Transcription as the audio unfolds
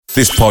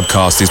This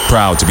podcast is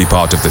proud to be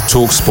part of the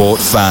TalkSport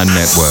Fan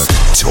Network.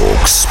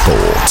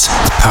 TalkSport.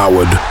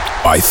 Powered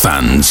by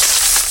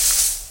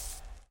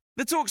fans.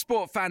 The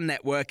TalkSport Fan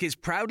Network is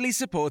proudly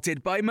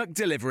supported by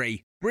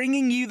McDelivery,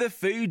 bringing you the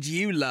food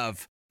you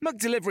love.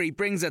 McDelivery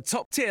brings a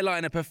top-tier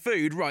lineup of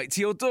food right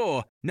to your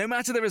door. No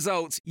matter the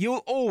result,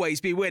 you'll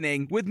always be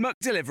winning with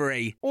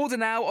McDelivery. Order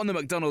now on the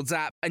McDonald's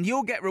app and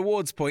you'll get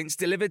rewards points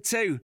delivered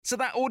too. So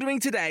that ordering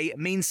today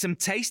means some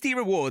tasty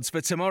rewards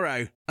for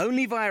tomorrow.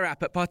 Only via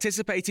app at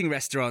participating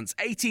restaurants.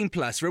 18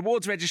 plus.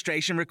 Rewards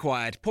registration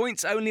required.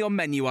 Points only on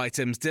menu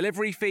items.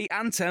 Delivery fee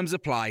and terms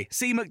apply.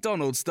 See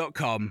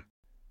mcdonalds.com.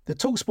 The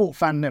TalkSport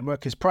Fan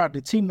Network is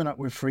proudly teaming up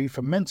with Free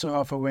for Mental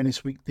Health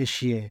Awareness Week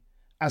this year.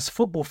 As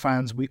football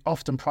fans, we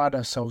often pride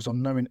ourselves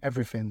on knowing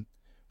everything,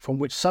 from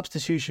which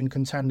substitution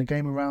can turn the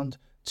game around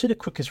to the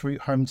quickest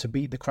route home to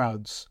beat the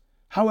crowds.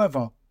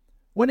 However,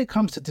 when it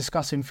comes to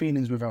discussing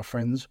feelings with our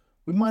friends,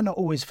 we might not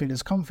always feel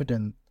as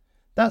confident.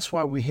 That's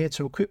why we're here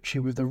to equip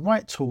you with the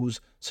right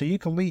tools so you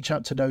can reach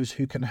out to those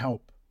who can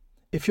help.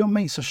 If your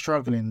mates are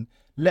struggling,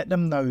 let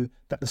them know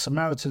that the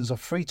Samaritans are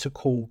free to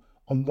call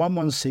on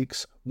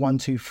 116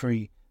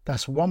 123.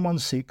 That's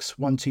 116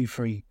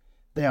 123.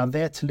 They are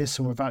there to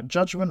listen without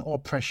judgment or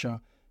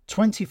pressure,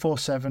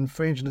 24/7,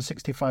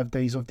 365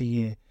 days of the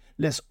year.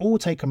 Let's all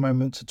take a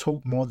moment to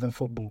talk more than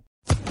football.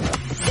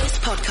 This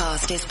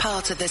podcast is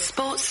part of the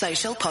Sports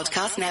Social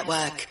Podcast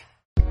Network.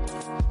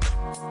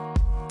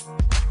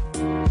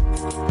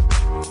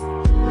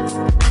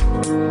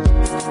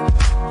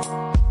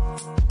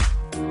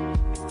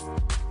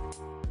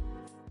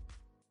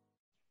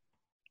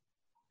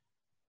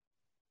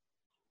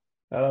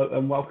 Hello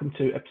and welcome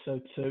to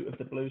episode 2 of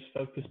the Blues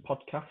Focus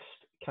podcast,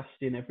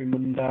 casting every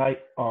Monday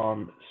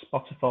on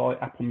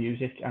Spotify, Apple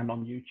Music and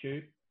on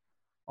YouTube.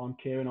 I'm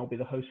Kieran, I'll be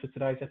the host for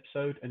today's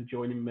episode, and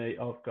joining me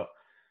I've got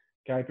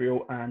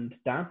Gabriel and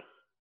Dan.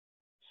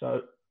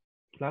 So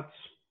lads,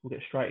 we'll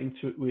get straight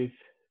into it with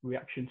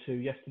reaction to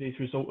yesterday's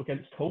result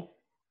against Hull.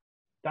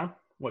 Dan,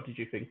 what did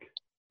you think?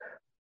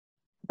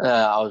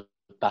 I was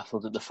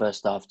baffled at the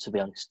first half, to be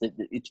honest.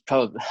 It's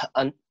probably,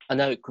 I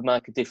know it could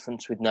make a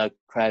difference with no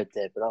crowd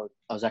there, but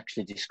I was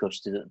actually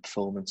disgusted at the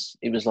performance.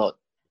 It was like,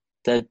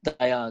 they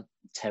are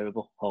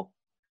terrible, Hull.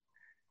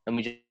 And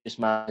we just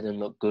made them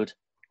look good.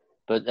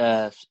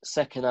 But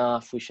second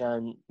half, we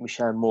shown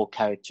more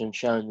character and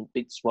shown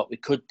bits what we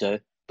could do.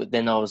 But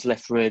then I was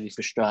left really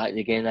frustrated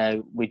again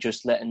how we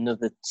just let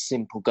another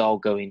simple goal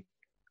go in.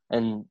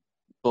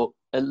 But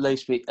at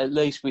least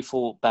we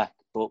fought back.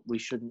 But we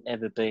shouldn't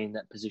ever be in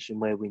that position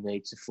where we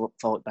need to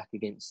fight back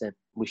against them.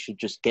 We should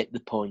just get the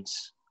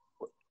points.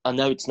 I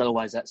know it's not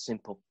always that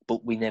simple,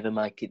 but we never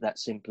make it that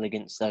simple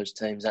against those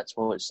teams. That's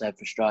why it's so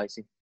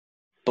frustrating.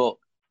 But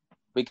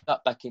we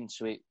got back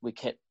into it. We've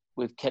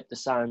kept the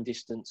same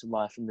distance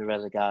away from the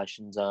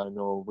relegation zone,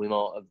 or we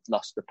might have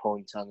lost a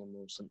point on them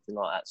or something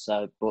like that.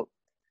 So, but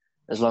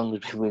as long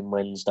as we win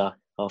Wednesday,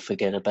 I'll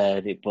forget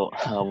about it.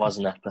 But I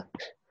wasn't happy.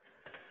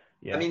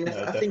 Yeah,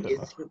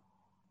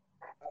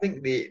 I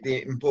think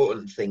the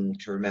important thing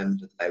to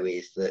remember, though,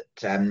 is that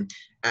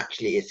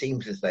actually it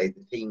seems as though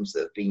the teams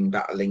that have been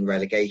battling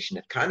relegation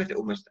have kind of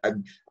almost, I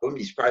wouldn't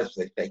be surprised if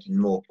they've taken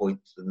more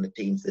points than the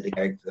teams that are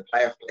going for the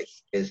playoff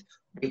place, because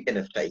Wigan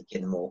have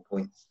taken more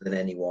points than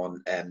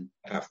anyone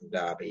apart from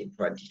Derby in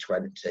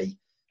 2020.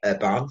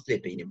 Barnsley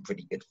have been in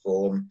pretty good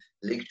form.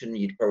 Luton,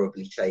 you'd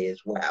probably say as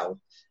well.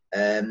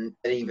 And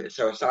even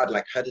so, a side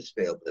like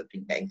Huddersfield that have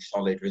been getting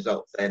solid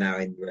results, they're now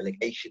in the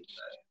relegation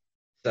zone.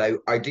 So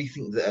I do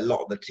think that a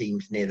lot of the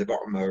teams near the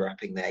bottom are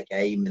upping their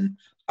game, and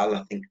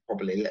I think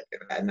probably a little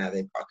bit better now.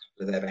 They've got a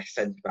couple of their best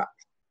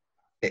centre-backs,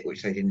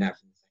 which they didn't have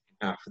in the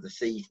second half of the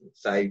season.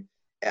 So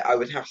I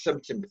would have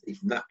some sympathy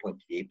from that point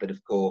of view. But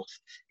of course,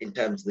 in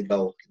terms of the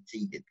goal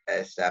conceded,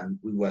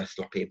 we were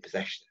sloppy in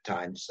possession at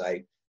times. So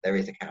there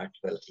is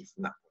accountability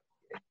from that point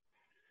of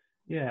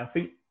view. Yeah, I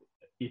think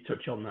you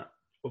touch on that.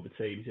 Other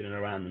teams in and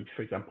around them,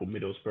 for example,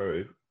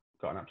 Middlesbrough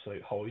got an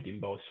absolute hiding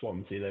by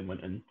Swansea, then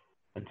went and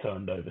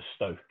turned over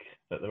Stoke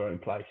at their own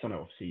place. I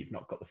know obviously you've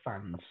not got the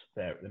fans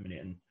there at the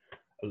minute, and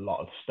a lot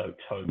of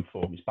Stoke's home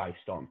form is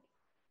based on,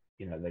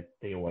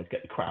 they always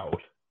get the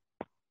crowd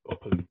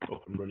up and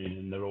running,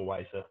 and they're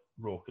always a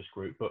raucous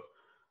group. But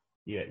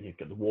yeah, you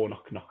get the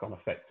Warnock knock-on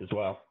effect as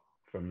well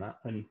from that,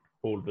 and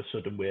all of a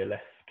sudden we're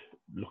left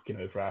looking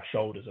over our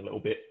shoulders a little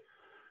bit,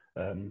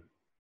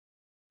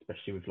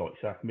 especially with, like,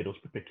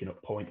 Middlesbrough picking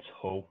up points.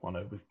 Hull, I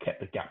know we've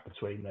kept the gap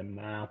between them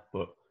now,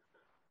 but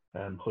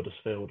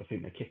Huddersfield, I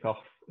think they kick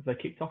off. Have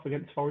they kicked off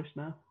against Forest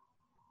now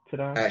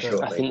today?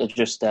 Sure. I think they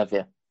just have,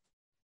 yeah.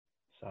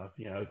 So, I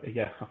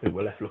think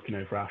we're left looking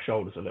over our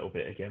shoulders a little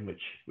bit again,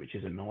 which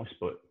isn't nice,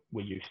 but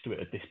we're used to it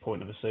at this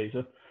point of the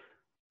season.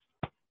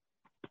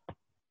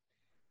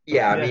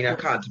 Yeah, I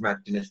can't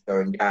imagine us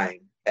going down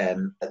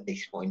at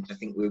this point. I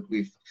think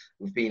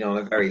we've been on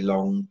a very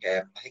long,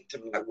 I think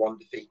something like 1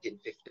 defeat in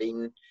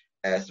 15,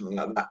 something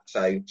like that.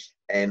 So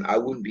I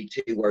wouldn't be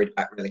too worried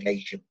about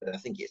relegation, but I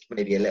think it's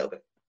maybe a little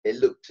bit, it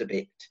looks a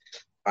bit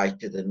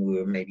tighter than we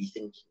were maybe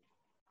thinking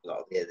a lot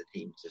of the other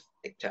teams have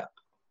picked up.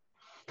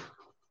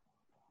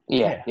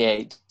 Yeah.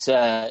 It's,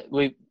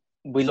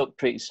 we looked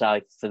pretty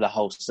safe for the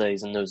whole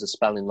season. There was a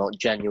spell in like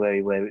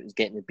January where it was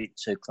getting a bit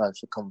too close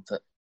for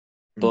comfort,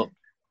 but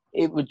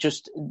it would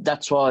just.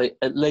 That's why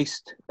at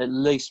least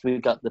we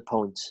got the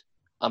point.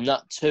 I'm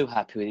not too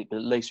happy with it, but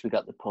at least we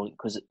got the point,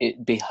 because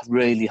it'd be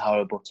really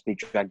horrible to be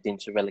dragged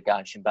into a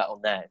relegation battle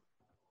now,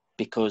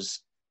 because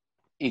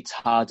it's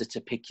harder to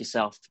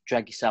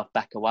drag yourself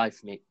back away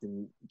from it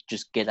than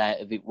just get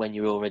out of it when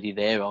you're already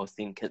there, I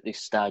think, at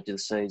this stage of the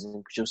season,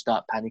 because you'll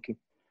start panicking.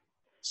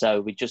 So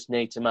we just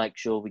need to make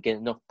sure we get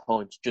enough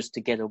points just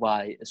to get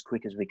away as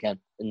quick as we can,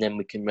 and then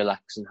we can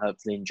relax and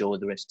hopefully enjoy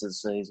the rest of the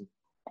season.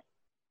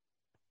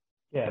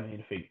 Yeah, I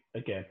mean, I think,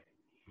 again,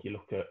 you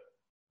look at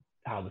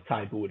how the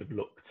table would have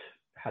looked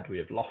had we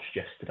have lost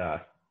yesterday,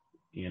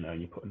 you know,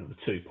 and you put another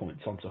 2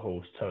 points onto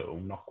Hall's total,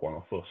 knock one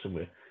off us,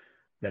 and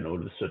then all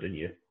of a sudden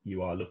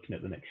you are looking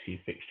at the next few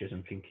fixtures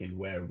and thinking,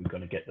 where are we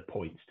going to get the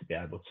points to be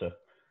able to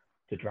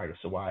drag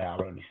us away?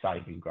 Our only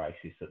saving grace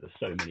is that there's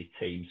so many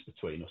teams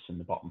between us and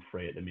the bottom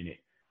three at the minute.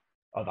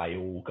 Are they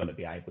all going to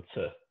be able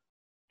to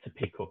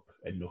pick up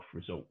enough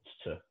results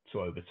to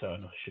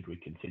overturn us should we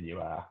continue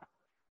our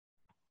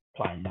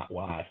playing that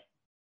way?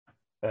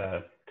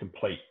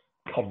 Complete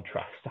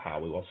contrast to how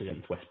we was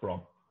against West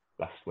Brom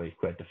last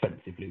week, where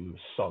defensively we were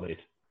solid,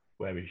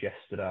 whereas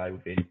yesterday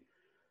within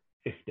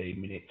 15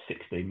 minutes,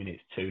 16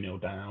 minutes,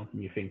 2-0 down,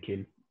 and you're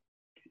thinking,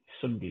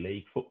 Sunday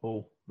League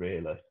football,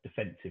 really,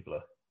 defensively.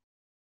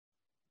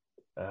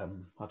 I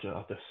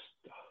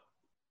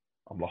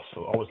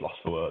was lost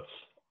for words.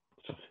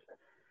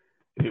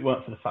 If it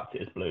weren't for the fact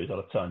it is Blues, I'd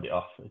have turned it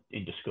off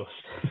in disgust.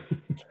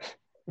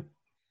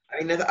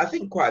 I mean, I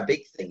think quite a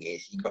big thing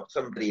is you've got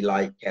somebody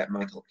like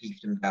Michael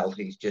Keefton-Bell,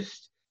 who's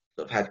just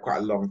sort of had quite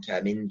a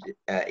long-term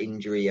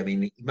injury. I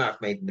mean, he might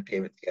have made an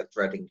appearance against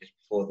Reading just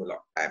before the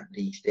lockdown, but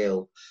he's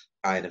still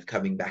kind of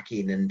coming back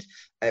in. And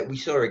we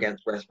saw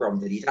against West Brom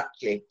that he's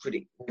actually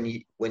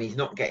when he's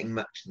not getting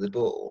much of the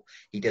ball,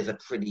 he does a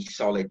pretty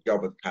solid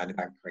job of kind of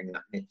anchoring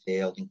that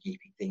midfield and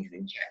keeping things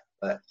in check.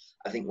 But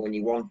I think when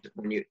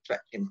you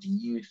expect him to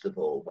use the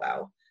ball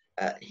well,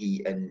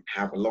 and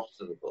have a lot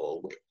of the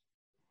ball, which is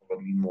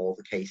probably more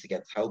the case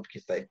against Hull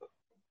because they've got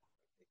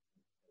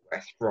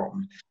West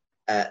Brom,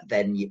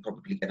 then you're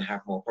probably going to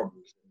have more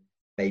problems.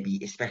 Maybe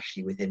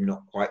especially with him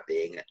not quite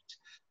being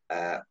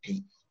at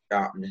peak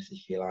sharpness,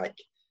 if you like.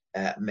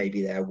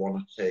 Maybe there are one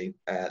or two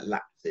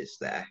lapses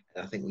there.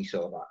 And I think we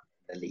saw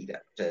that in the lead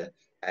up to,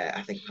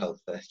 I think,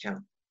 Hull's first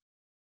chance.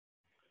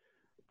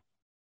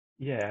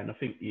 Yeah, and I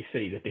think you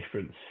see the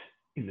difference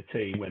in the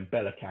team when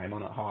Bella came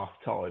on at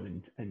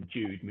half-time and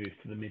Jude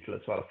moved to the middle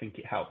as well. I think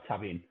it helped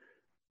having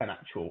an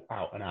actual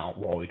out-and-out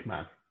wide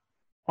man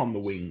on the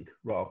wing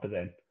rather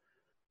than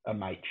a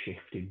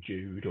makeshift in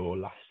Jude or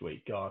last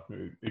week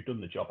Gardner, who'd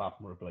done the job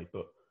admirably,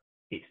 but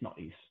it's not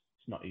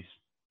his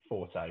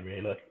forte,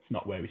 really. It's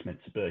not where he's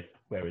meant to be.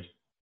 Whereas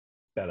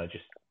Bella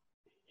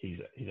he's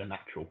a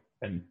natural,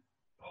 and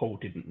Hull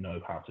didn't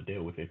know how to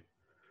deal with him.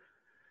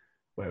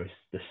 Whereas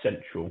the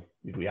central,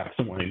 if we have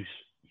someone who's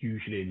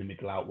usually in the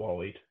middle out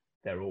wide,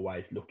 they're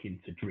always looking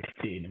to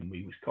drift in, and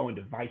we was kind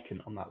of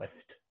vacant on that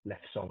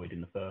left side in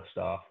the first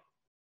half,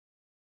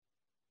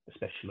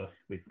 especially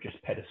with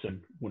just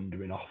Pedersen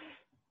wandering off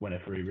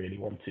whenever he really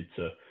wanted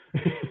to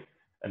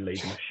and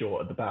leaving us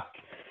short at the back.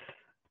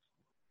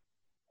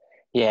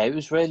 Yeah, it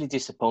was really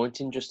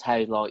disappointing just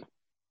how, like,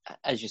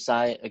 as you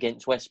say,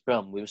 against West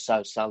Brom, we were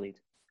so solid.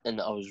 And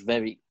I was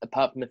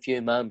apart from a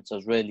few moments, I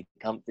was really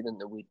confident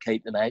that we'd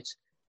keep them out.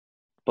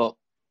 But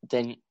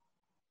then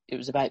it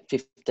was about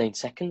 15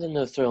 seconds and they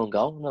were through on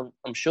goal. And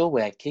I'm sure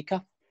we had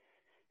kick-off.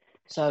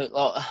 So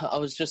like, I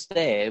was just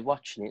there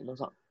watching it and I was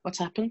like, what's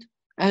happened?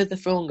 How did they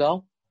throw on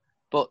goal?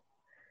 But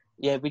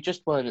yeah, we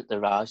just weren't at the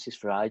races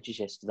for ages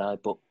yesterday.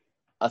 But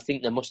I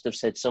think they must have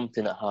said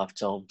something at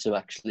half-time to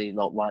actually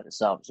like wake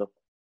themselves up.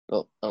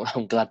 But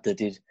I'm glad they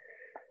did.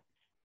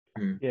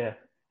 Yeah.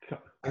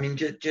 I mean,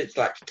 just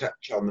like to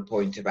touch on the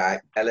point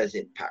about Bella's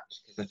impact,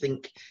 because I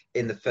think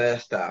in the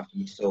first half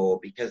you saw,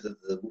 because of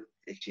the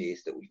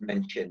issues that we've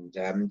mentioned,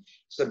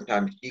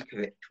 sometimes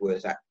Djukovic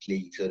was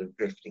actually sort of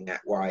drifting out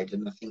wide.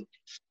 And I think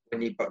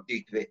when you've got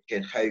Djukovic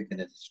and Hogan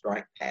as a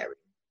strike pairing,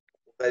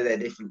 although they're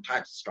different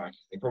types of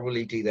strikers, they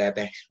probably do their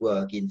best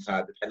work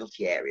inside the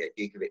penalty area.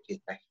 Djukovic is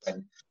best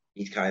when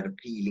he's kind of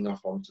peeling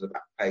off onto the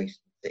back post,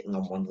 sitting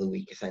on one of the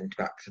weaker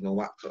centre-backs and all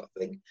that sort of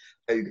thing.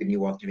 Hogan, you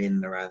want him in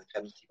and around the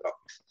penalty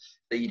box.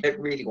 So you don't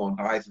really want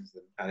either of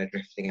them kind of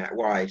drifting out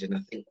wide. And I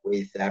think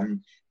with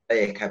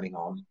Bayer coming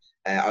on,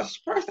 I was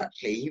surprised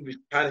actually. He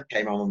kind of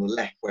came on the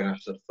left when I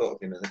sort of thought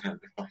of him as a kind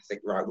of a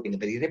classic right winger,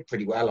 but he did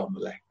pretty well on the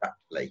left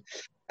actually,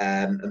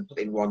 and put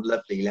in one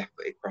lovely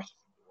left-footed cross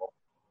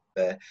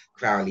for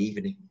Crowley,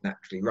 even if he's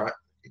naturally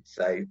right-footed.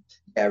 So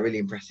yeah, really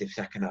impressive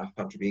second half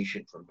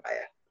contribution from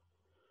Bayer.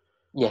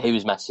 Yeah, he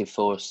was massive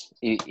for us.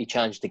 He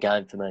changed the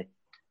game for me.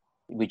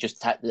 We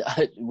just had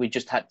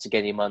to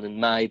get him on,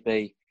 and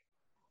maybe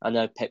I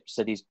know Pep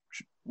said he's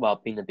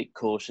been a bit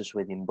cautious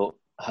with him, but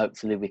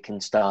hopefully we can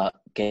start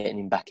getting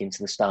him back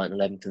into the starting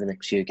 11 for the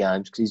next few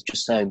games because he's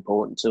just so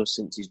important to us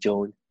since he's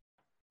joined.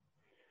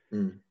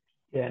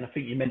 Yeah, and I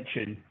think you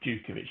mentioned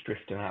Djukovic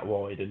drifting out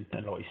wide, and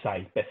like you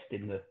say, best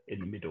in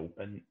the middle.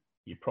 And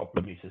your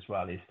problem is as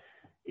well is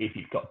if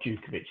you've got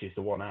Djukovic as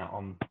the one out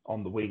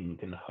on the wing,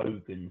 and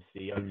Hogan's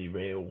the only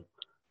real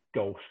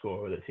goal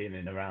scorer that's in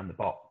and around the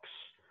box.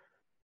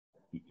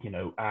 You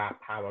know, our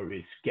power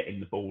is getting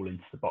the ball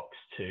into the box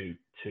to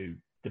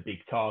the big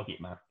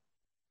target man,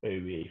 who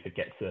either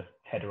gets a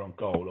header on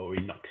goal or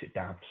he knocks it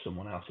down for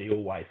someone else. He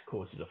always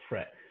causes a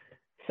threat.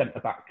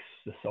 Centre-backs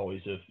the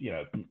size of, you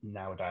know,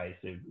 nowadays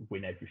who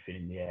win everything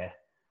in the air,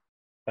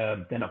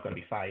 they're not going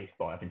to be fazed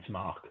by having to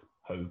mark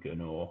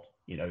Hogan, or,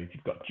 you know, if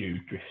you've got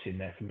Jude drifts in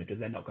there from middle,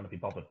 they're not going to be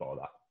bothered by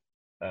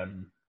that.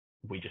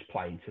 We just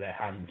play into their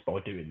hands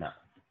by doing that,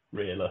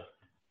 really.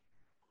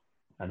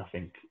 And I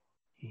think,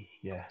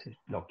 yeah,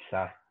 like you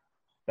say,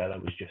 Bella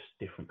was just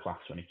different class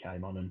when he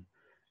came on, and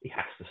he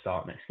has to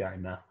start next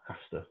game now, has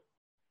to.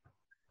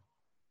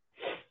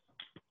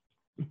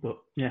 But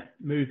yeah,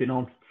 moving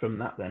on from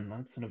that then,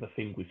 that's another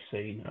thing we've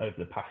seen over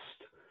the past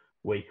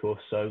week or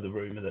so, the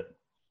rumour that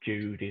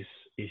Jude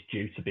is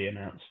due to be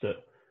announced at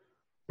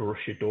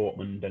Borussia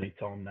Dortmund any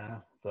time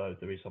now, though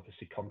there is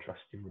obviously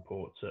contrasting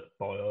reports that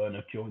Bayern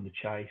have joined the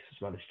chase,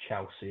 as well as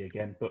Chelsea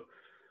again. But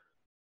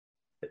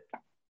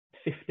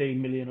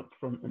 15 million up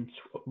front and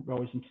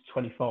rising to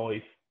 25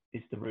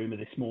 is the rumour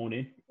this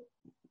morning.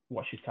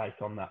 What's your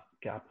take on that,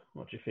 Gab?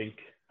 What do you think?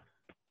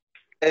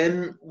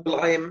 Well,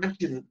 I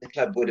imagine the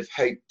club would have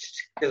hoped,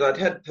 because I'd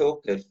heard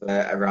talk of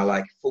around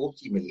like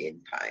 £40 million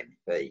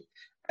fee,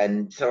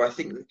 and so I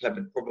think the club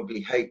had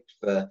probably hoped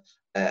for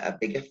a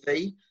bigger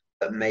fee,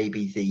 but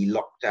maybe the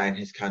lockdown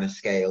has kind of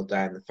scaled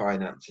down the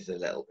finances a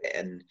little bit,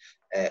 and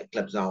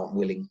clubs aren't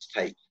willing to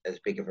take as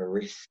big of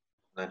a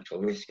financial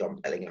risk on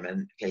Bellingham,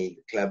 and clearly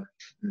the club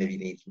maybe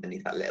needs money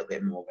that little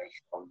bit more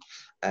based on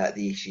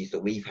the issues that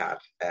we've had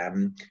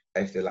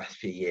over the last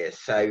few years.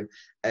 So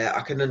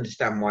I can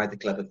understand why the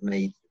club have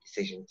made the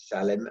decision to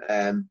sell him,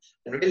 and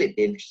really it'd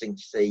be interesting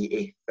to see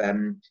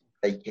if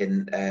they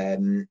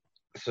can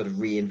sort of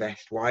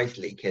reinvest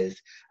wisely,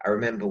 because I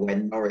remember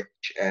when Norwich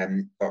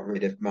got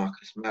rid of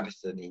Marcus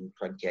Maddison in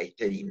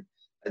 2018,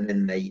 and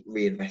then they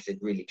reinvested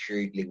really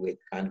shrewdly with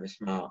kind of a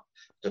smart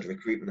sort of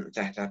recruitment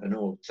setup, and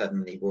all of a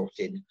sudden they brought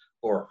in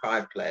 4 or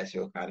 5 players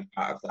who are kind of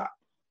part of that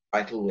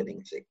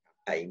title-winning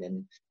campaign.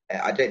 And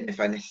I don't know if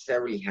I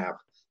necessarily have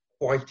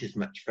quite as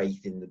much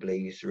faith in the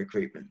Blues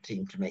recruitment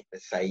team to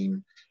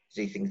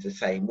do things the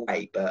same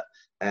way. But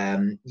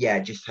yeah,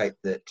 just hope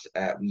that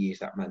we use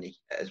that money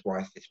as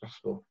wisely as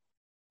possible.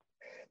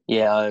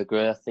 Yeah, I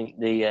agree. I think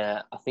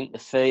the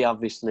fee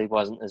obviously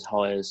wasn't as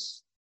high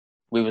as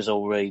we was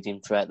all reading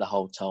throughout the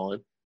whole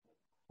time,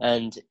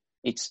 and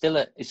it's still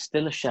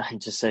a shame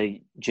to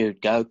see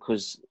Jude go,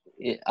 because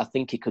I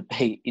think it could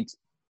be it's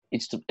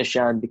a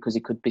shame because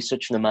it could be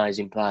such an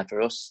amazing player for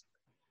us,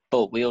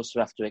 but we also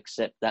have to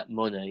accept that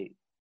money,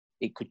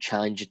 it could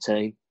change a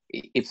team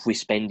if we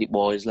spend it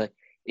wisely.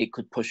 It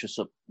could push us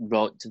up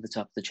right to the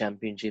top of the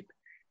Championship,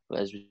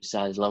 but as we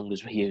say, as long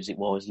as we use it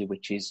wisely,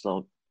 which is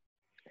like,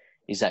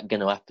 is that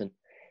going to happen?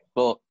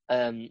 But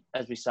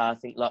as we say, I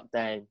think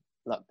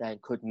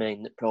lockdown could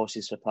mean that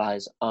prices for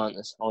players aren't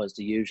as high as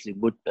they usually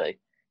would be.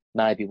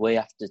 Maybe we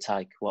have to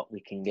take what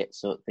we can get,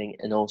 sort of thing.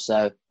 And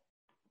also,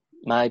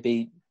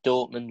 maybe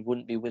Dortmund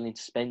wouldn't be willing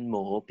to spend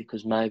more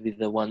because maybe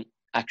they want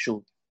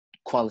actual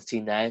quality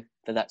now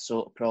for that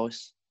sort of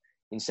price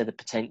instead of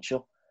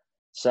potential.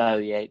 So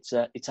yeah,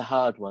 it's a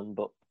hard one,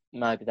 but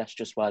maybe that's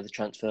just why the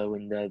transfer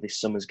window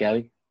this summer's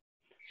going.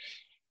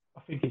 I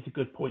think it's a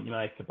good point you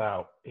make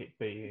about it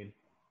being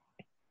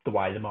the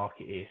way the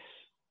market is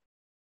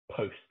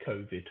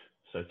post-COVID,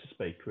 so to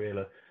speak,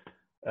 really.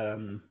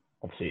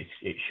 Obviously,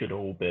 it should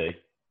all be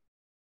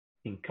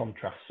in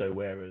contrast. So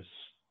whereas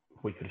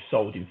we could have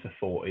sold him for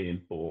 40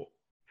 and bought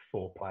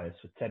 4 players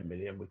for 10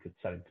 million, we could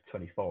sell him for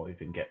 25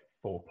 and get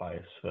 4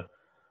 players for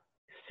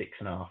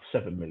 6.5,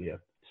 7 million.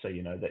 So,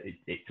 you know, that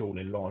it's all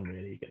in line,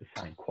 really. You get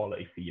the same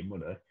quality for your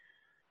money.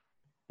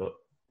 But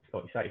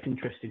like you say, it's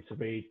interesting to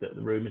read that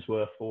the rumours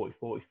were 40,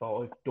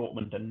 45.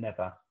 Dortmund are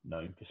never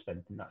known for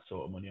spending that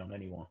sort of money on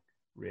anyone,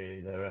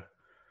 really. They're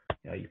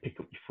you know, you pick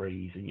up your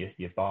frees and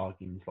your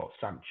bargains like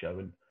Sancho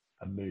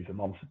and move them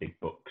on for big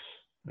bucks.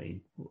 I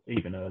mean,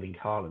 even Erling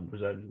Haaland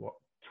was only,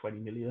 20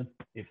 million,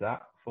 if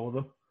that, for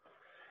them.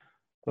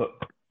 But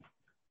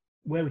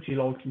where would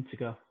you like him to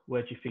go?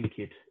 Where do you think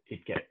he'd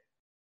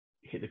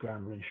hit the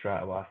ground running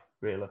straight away,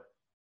 really?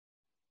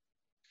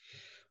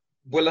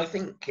 Well, I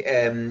think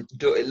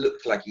it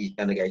looks like he's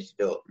going to go to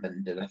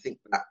Dortmund, and I think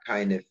that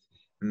kind of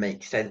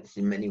makes sense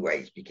in many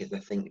ways, because I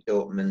think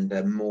Dortmund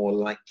are more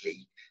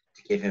likely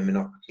to give him an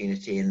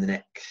opportunity in the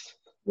next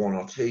 1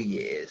 or 2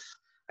 years,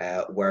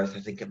 whereas I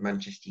think at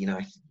Manchester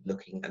United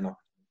looking at an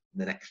opportunity in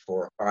the next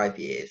 4 or 5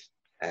 years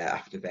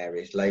after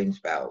various loan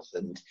spells,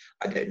 and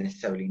I don't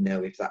necessarily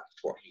know if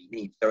that's what he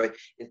needs. So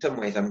in some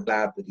ways I'm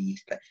glad that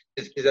he's,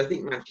 because I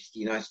think Manchester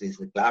United is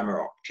the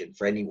glamour option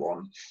for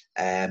anyone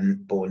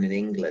born in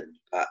England,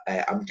 but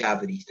I'm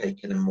glad that he's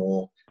taken a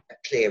more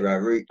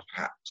clearer route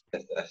perhaps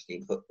to first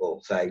team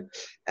football. So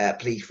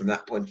pleased from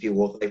that point of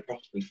view, although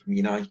possibly from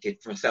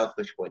United, from a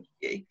selfish point of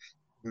view,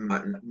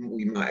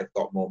 we might have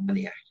got more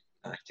money out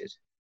of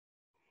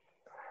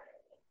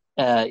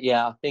United.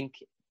 Yeah, I think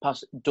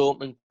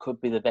Dortmund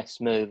could be the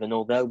best move, and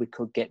although we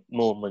could get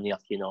more money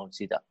off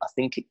United, I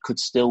think it could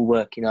still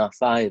work in our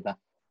favour,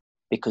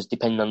 because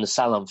depending on the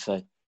Salon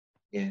fee,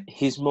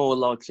 he's more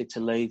likely to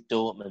leave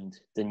Dortmund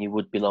than you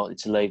would be likely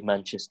to leave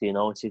Manchester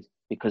United,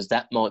 because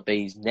that might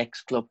be his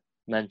next club,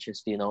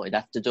 Manchester United,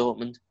 after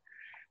Dortmund.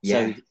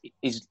 So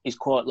he's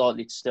quite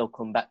likely to still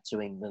come back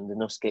to England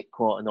and us get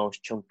quite a nice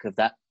chunk of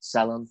that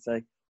Salon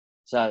fee.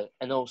 So,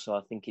 and also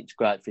I think it's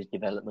great for his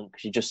development,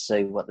 because you just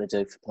see what they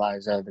do for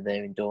players over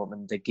there in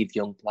Dortmund. They give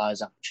young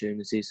players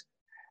opportunities.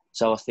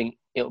 So I think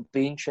it'll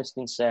be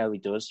interesting to see how he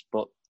does,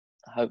 but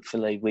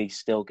hopefully we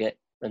still get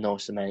a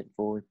nice amount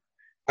for him.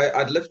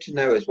 I'd love to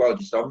know as well,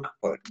 just on that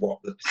point, what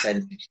the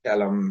percentage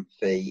sell-on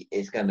fee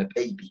is going to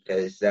be,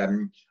 because I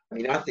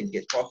think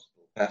it's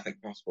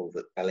perfect possible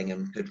that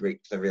Bellingham could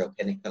reach the real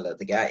pinnacle of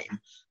the game,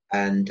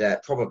 and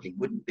probably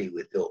wouldn't be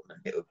with Dortmund.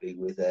 It would be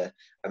with a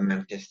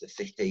Manchester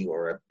City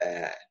or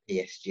a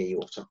PSG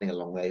or something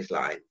along those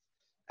lines.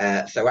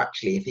 So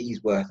actually, if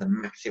he's worth a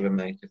massive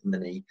amount of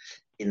money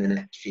in the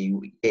next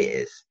few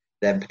years,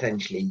 then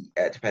potentially,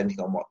 depending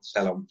on what the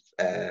sell-on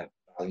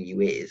value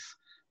is,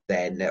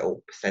 then or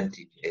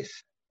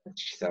percentages,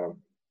 so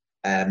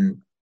that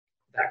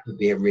could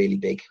be a really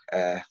big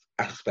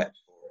aspect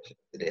for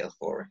the deal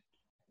for it.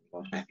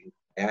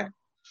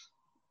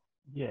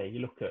 Yeah, you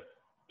look at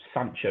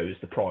Sancho as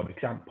the prime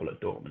example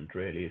at Dortmund,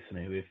 really,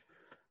 isn't he?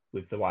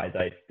 With the way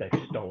they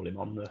stole him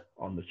on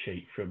the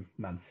cheap from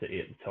Man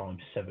City at the time,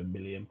 £7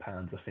 million.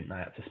 I think they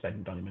had to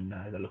spend on him, and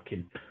now they're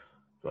looking,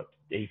 like,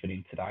 even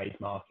in today's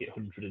market,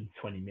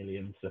 120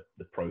 million.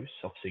 The price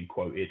I've seen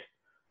quoted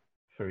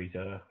for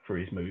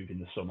his move in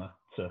the summer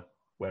to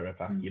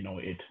wherever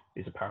United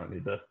is apparently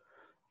the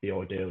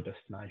ideal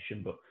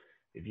destination. But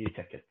if you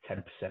take a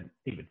 10%,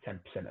 even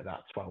 10% of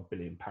that, £12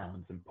 billion,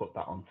 and put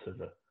that onto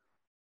the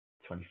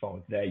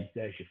 25, there's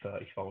your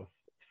 35,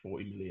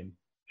 40 million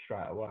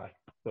straight away.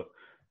 But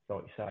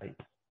like you say,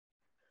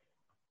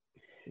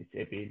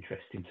 it'd be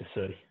interesting to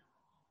see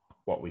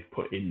what we've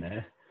put in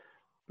there.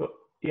 But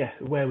yeah,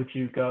 where would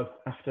you go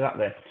after that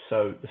then?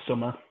 So the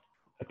summer,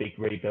 a big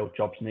rebuild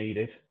job's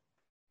needed.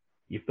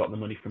 You've got the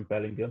money from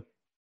Bellingham.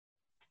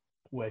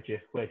 Where do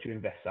you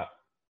invest that?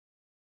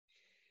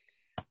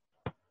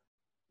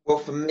 Well,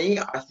 for me,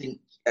 I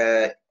think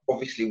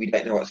obviously we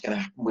don't know what's going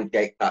to happen with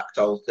Gabriel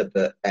Sutton,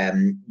 but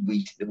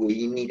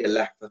we need a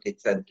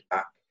left-footed centre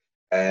back.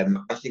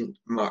 I think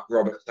Mark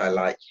Roberts I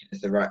like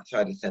as the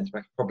right-sided centre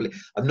back. Probably,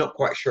 I'm not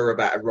quite sure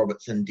about a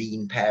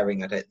Robertson-Dean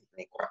pairing. I don't think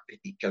they quite fit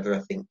each other. I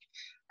think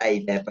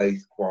they're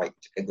both quite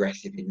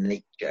aggressive in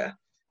nature,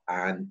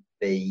 and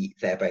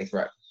they're both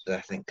right. I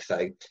think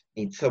so.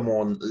 Need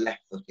someone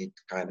left-footed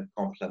to kind of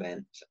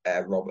complement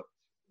Roberts,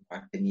 in my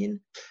opinion.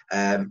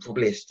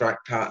 Probably a strike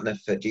partner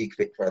for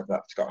Djokovic, whether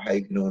that's Scott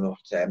Hogan or not.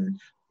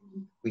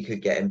 We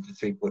could get him for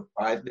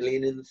 3.5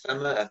 million in the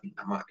summer. I think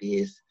that might be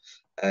his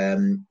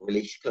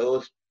release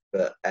clause.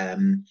 But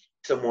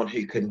someone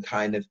who can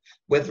kind of,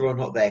 whether or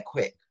not they're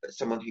quick, but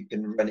someone who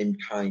can run in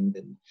behind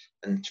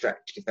and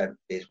stretch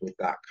defences with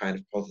that kind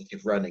of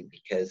positive running,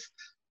 because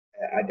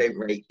I don't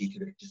rate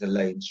Djokovic as a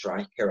lone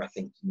striker. I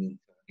think you need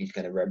who's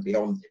going to run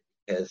beyond it,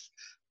 because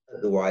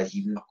otherwise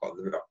you've not got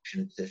the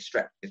option to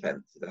stretch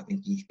defences. I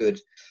think he's good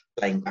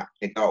playing back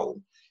to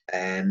goal,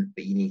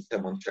 but you need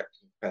someone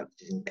stretching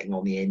defences and getting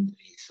on the end of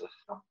his sort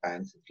of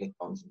knockdowns and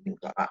flip-ons and things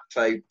like that.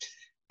 So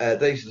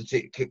those are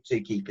the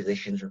two key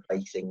positions,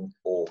 replacing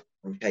or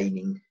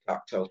retaining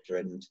Clark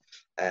Salter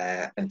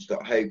and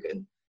Scott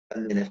Hogan.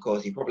 And then, of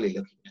course, you're probably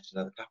looking at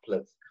another couple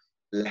of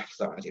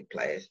left-sided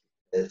players.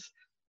 There's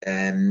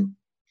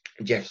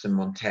Jefferson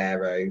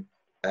Montero,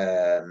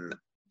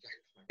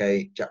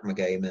 Jack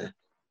Magoma,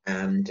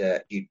 and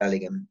Jude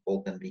Bellingham all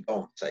going to be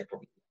gone, so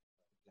probably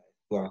as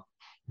well.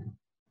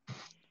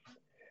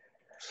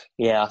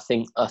 Yeah, I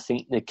think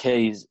the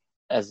key is,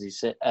 as we've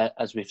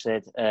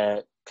said,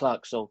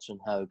 Clark, Salter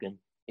and Hogan.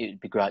 It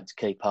would be great to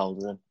keep hold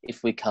of them.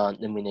 If we can't,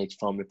 then we need to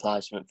find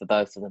replacement for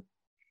both of them.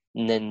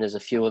 And then there's a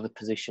few other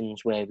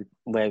positions where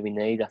we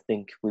need. I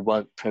think we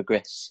won't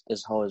progress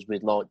as high as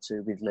we'd like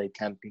to with Lee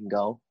Camp in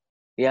goal.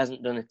 He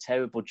hasn't done a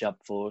terrible job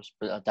for us,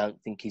 but I don't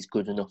think he's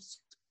good enough.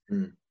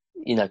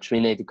 Because we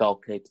need a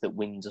goalkeeper that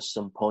wins us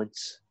some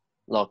points,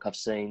 like I've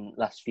seen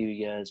last few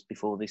years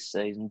before this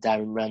season,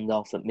 Darren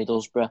Randolph at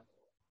Middlesbrough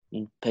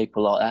and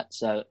people like that.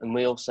 So, and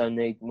we also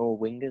need more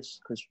wingers,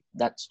 because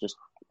that's just,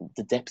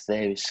 the depth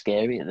there is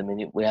scary at the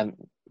minute. We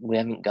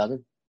haven't got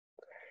them.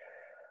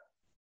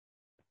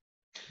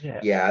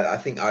 Yeah, I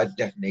think I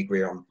definitely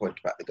agree on the point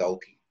about the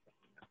goalkeeper.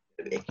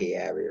 A key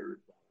area.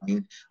 I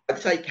mean, I'd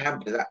say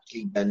Camp has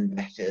actually done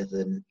better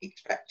than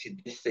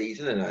expected this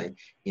season, and I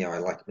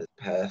like him as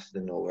a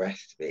person and all the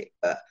rest of it.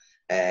 But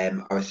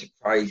I was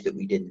surprised that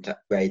we didn't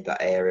upgrade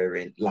that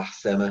area in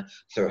last summer.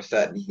 So I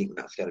certainly think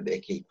that's going to be a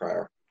key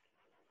priority.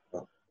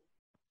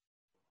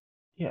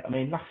 Yeah, I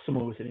mean, last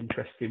summer was an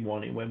interesting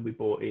one when we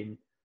bought in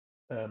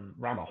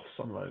Ramos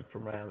on loan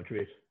from Real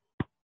Madrid,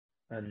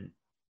 and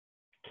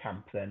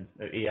Camp then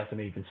he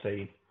hasn't even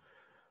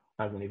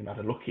had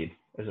a look in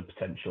as a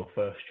potential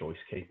first choice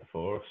keeper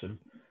for us, and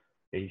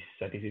he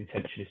said his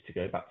intention is to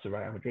go back to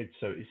Real Madrid.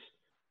 So it's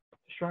a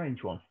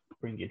strange one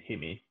bringing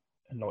him in,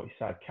 and like you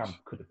said, Camp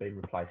could have been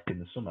replaced in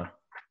the summer,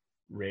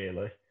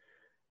 really.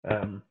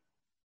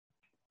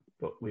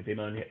 But with him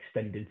only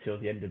extending till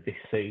the end of this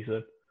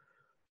season,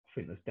 I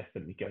think there's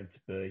definitely going to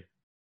be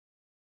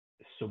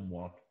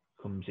someone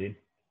comes in.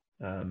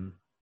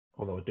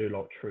 Although I do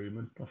like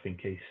Truman, I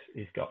think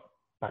he's got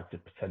bags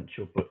of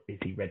potential, but is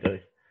he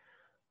ready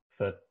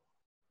for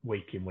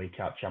week in, week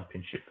out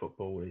Championship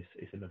football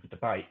is another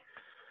debate.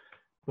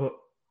 But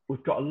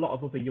we've got a lot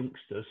of other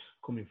youngsters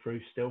coming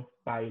through still.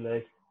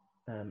 Bailey,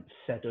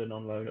 Seddon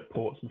on loan at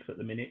Portsmouth at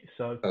the minute.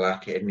 So I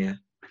like him, yeah.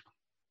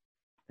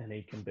 And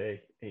he can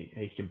be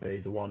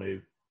the one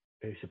who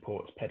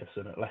supports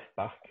Pedersen at left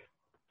back,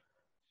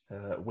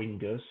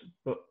 wingers.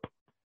 But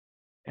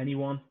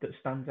anyone that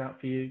stands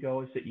out for you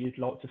guys that you'd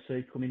like to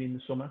see coming in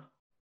the summer?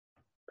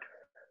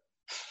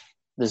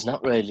 There's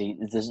not really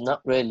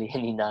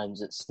any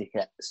names that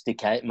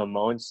stick out in my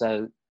mind.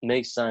 So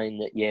me saying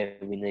that, yeah,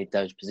 we need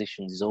those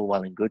positions is all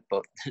well and good,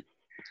 but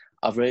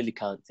I really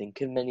can't think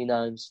of many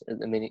names at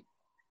the minute.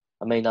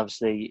 I mean,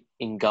 obviously,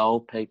 in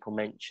goal, people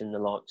mention the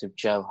likes of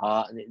Joe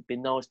Hart, and it'd be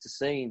nice to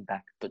see him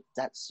back, but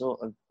that's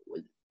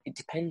it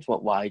depends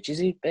what wages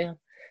he'd be on.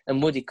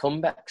 And would he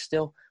come back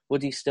still?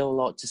 Would he still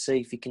like to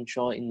see if he can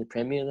try it in the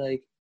Premier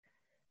League?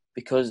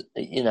 Because,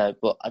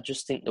 but I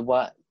just think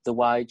the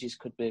wages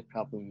could be a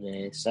problem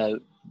there. So,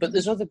 but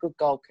there's other good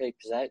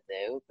goalkeepers out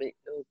there who'll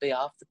be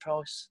half the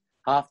price,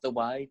 half the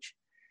wage.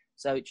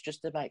 So it's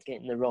just about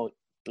getting the right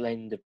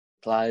blend of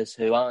players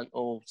who aren't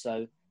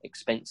also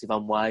expensive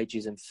on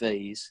wages and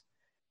fees,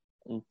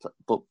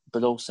 but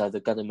also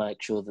they've got to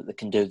make sure that they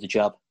can do the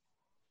job.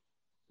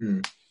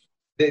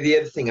 The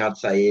other thing I'd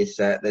say is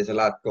there's a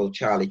lad called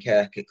Charlie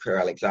Kirk at Crewe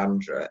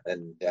Alexandra,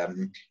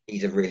 and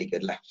he's a really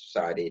good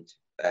left-sided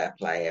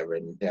player,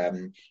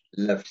 and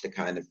loves to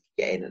kind of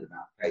get in at the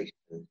back post,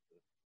 and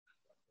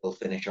we'll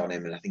finish on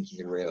him, and I think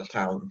he's a real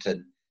talent,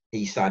 and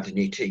he signed a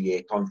new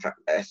 2-year contract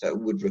there, so it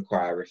would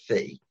require a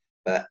fee,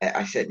 but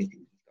I certainly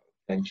think he's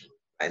got potential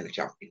in the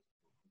Champions.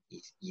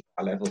 He's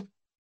high level.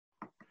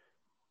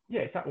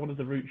 Yeah, is that one of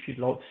the routes you'd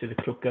like to see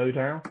the club go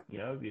down?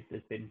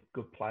 There's been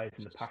good players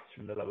in the past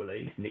from the lower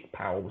leagues. Nick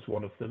Powell was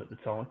one of them at the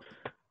time.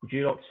 Would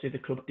you like to see the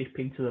club dip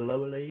into the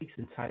lower leagues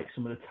and take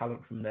some of the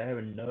talent from there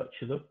and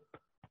nurture them?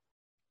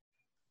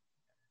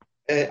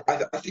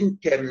 I think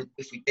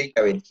if we do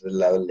go into the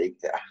lower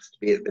leagues, it has to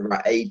be at the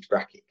right age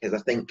bracket, because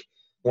I think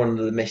one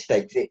of the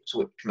mistakes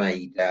Ipswich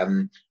made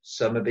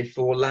summer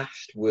before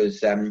last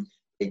was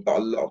they got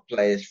a lot of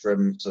players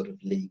from sort of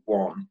League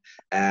One,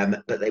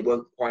 but they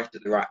weren't quite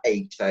at the right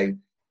age. So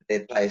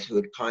they're players who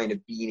had kind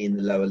of been in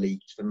the lower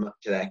leagues for much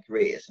of their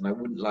careers, and I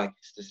wouldn't like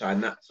us to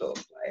sign that sort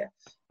of player.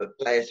 But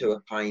players who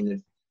are kind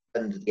of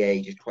under the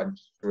age of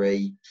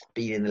 23,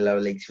 been in the lower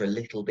leagues for a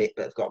little bit,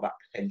 but have got that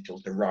potential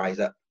to rise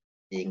up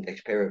the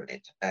English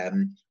pyramid.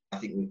 I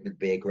think we could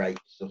be a great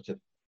sort of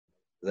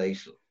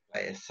those sort of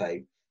players. So,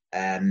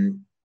 and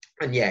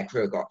yeah,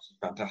 Crewe got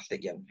some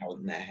fantastic young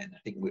talent there, and I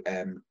think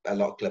a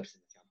lot of clubs in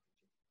the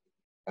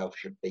Championship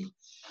should be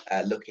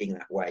looking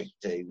that way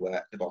to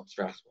Bob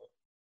Strasbourg.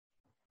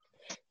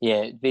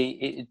 Yeah, it'd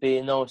be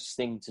a nice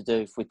thing to do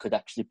if we could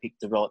actually pick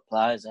the right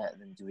players out of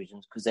them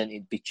divisions, because then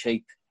it'd be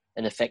cheap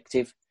and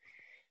effective.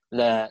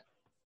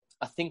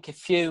 I think a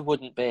few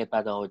wouldn't be a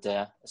bad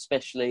idea,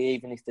 especially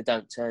even if they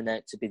don't turn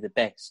out to be the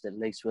best. At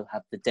least we'll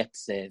have the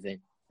depth there then.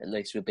 At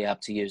least we'll be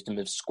able to use them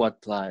as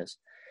squad players.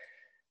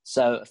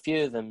 So a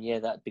few of them, yeah,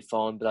 that'd be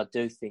fine. But I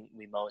do think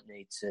we might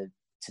need to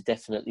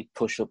definitely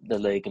push up the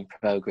league and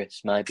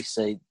progress. Maybe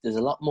see, there's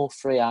a lot more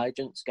free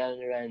agents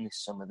going around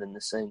this summer than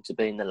there seem to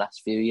be in the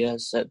last few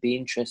years. So it'd be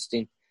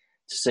interesting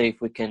to see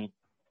if we can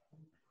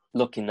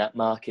look in that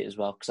market as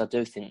well, because I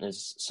do think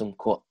there's some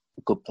quite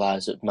good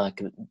players that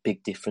make a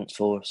big difference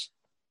for us.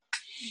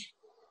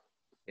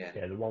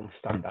 Yeah, the one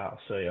standout I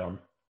see on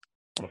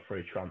a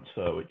free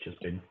transfer, which has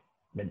been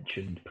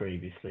mentioned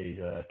previously,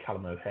 is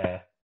Callum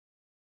O'Hare,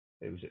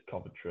 who was at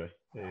Coventry,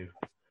 who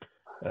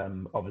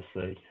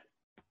obviously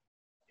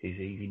his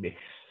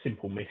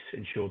simple miss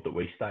ensured that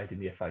we stayed in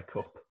the FA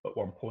Cup at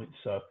one point.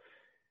 So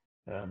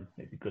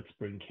it'd be good to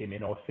bring him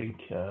in. I think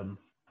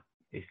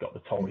he's got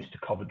the ties to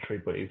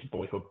Coventry, but he was a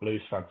boyhood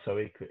Blues fan, so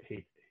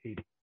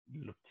he'd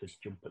love to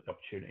jump at the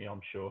opportunity,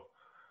 I'm sure.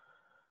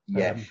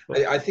 Yeah,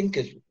 I think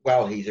as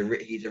well he's a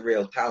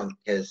real talent,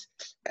 because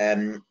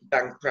Dan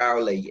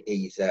Crowley,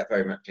 he's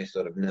very much a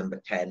sort of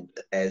number 10,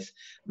 but there's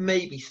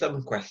maybe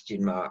some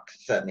question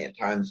marks, certainly at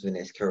times in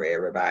his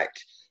career, about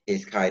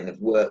his kind of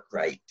work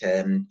rate.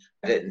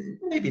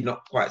 Maybe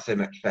not quite so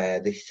much fair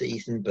this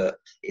season, but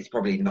it's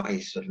probably not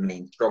his sort of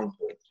main strong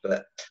point.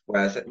 But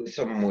whereas with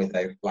someone with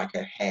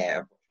a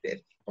hair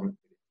of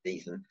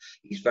season,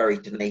 he's very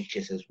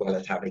tenacious as well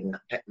as having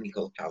that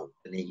technical talent,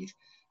 and he's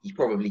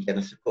probably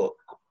going to support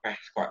press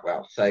quite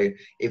well. So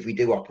if we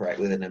do operate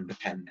with a number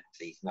 10 next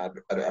season, I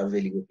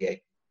really would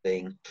be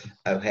seeing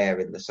O'Hare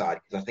in the side,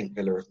 because I think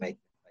Villa have made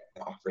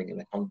that offering in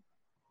the contract.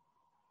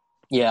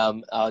 Yeah,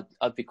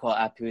 I'd be quite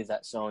happy with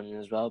that signing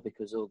as well,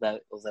 because although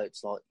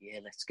it's like, yeah,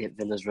 let's get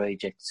Villa's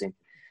rejects in,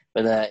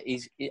 but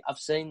I've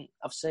seen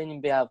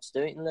him be able to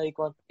do it in League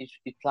One.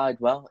 He played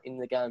well in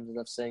the games that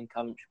I've seen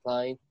Coventry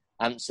playing.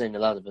 I haven't seen a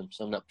lot of them,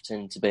 so I'm not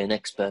pretending to be an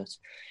expert,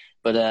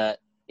 but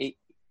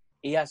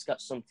he has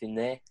got something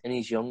there, and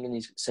he's young, and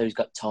he's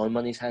got time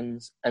on his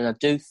hands, and I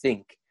do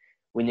think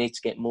we need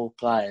to get more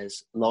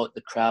players like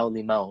the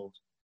Crowley mould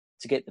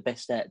to get the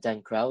best out of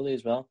Dan Crowley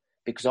as well.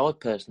 Because I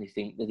personally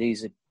think that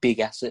he's a big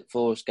asset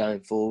for us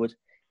going forward,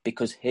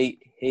 because he's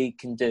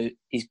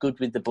good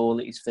with the ball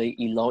at his feet.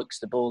 He likes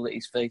the ball at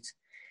his feet.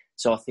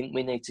 So I think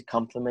we need to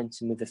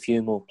complement him with a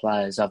few more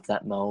players of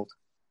that mould.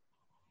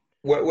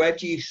 Where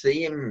do you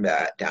see him,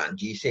 Dan?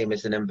 Do you see him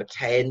as a number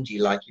 10? Do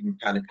you like him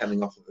kind of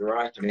coming off of the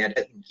right? I mean, I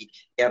don't think he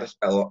had a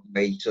spell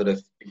where he sort of,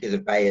 because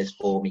of Bayer's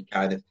form, he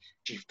kind of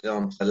shifted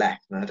on to the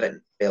left, and I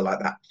don't feel like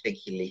that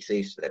particularly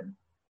suits him.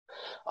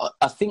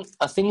 I think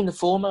in the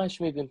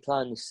formation we've been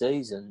playing this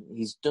season,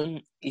 he's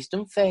done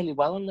fairly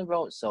well on the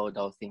right side,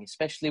 I think,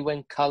 especially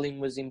when Colin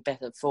was in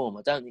better form.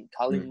 I don't think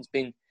Colin's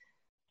been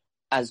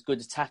as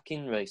good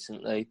attacking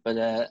recently,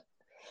 but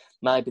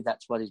maybe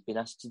that's what he's been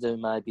asked to do.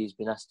 Maybe he's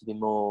been asked to be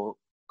more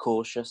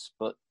cautious,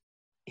 but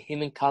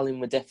him and Colin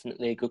were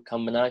definitely a good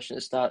combination at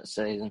the start of the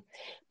season.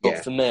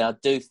 But for me, I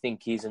do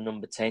think he's a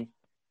number 10,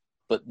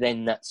 but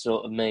then that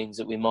sort of means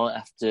that we might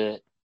have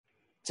to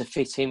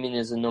fit him in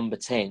as a number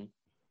 10.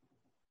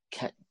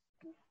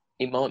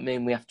 It might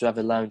mean we have to have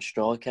a lone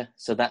striker,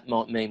 so that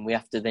might mean we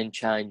have to then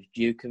change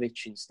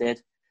Djukovic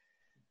instead.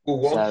 Well,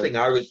 one thing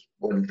I was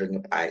wondering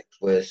about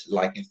was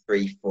like a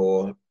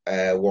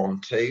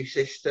 3-4-1-2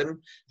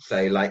 system.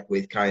 So like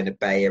with kind of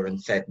Bayer and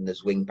Seddon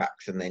as wing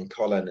backs, and then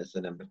Colin as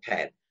the number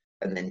 10,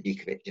 and then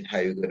Djukovic and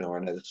Hogan or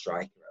another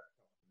striker.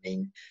 I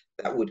mean,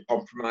 that would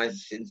compromise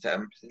us in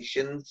certain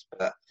positions,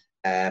 but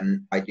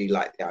I do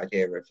like the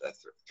idea of a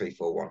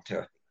 3-4-1-2. I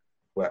think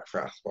work for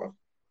our squad.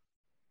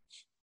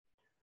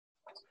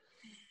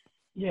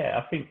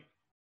 Yeah, I think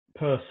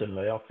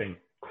personally,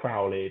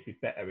 Crowley would be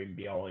better in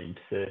behind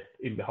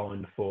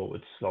the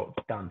forwards. Like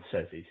Dan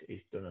says,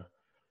 he's done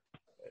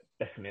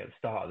definitely at the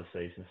start of the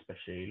season,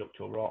 especially he looked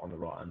all right on the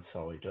right hand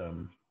side.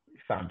 He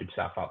found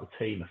himself out of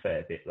the team a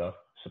fair bit though,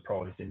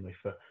 surprisingly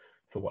for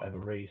whatever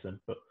reason.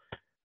 But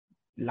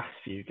last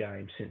few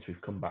games since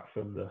we've come back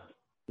from the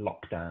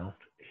lockdown,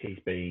 he's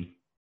been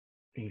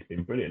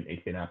brilliant.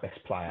 He's been our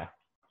best player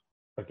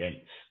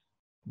against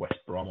West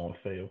Brom, I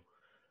feel.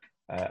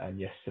 And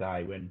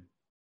yesterday when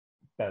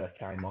Bella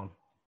came on,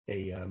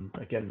 he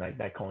again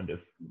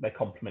they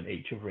complement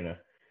each other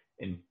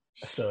in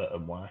a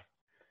certain way.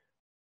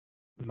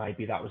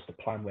 Maybe that was the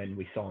plan when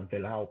we signed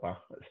Villalba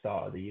at the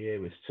start of the year,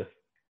 was to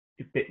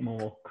a bit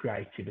more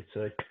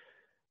creativity,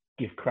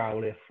 give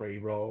Crowley a free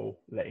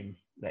role, let him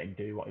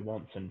do what he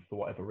wants, and for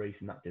whatever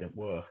reason that didn't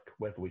work.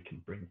 Whether we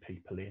can bring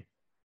people in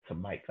to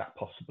make that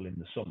possible in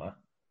the summer,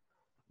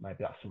 maybe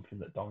that's something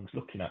that Dong's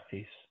looking at.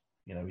 He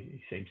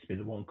seems to be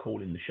the one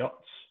calling the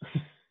shots.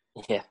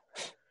 Yeah,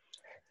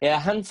 a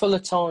handful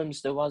of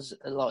times there was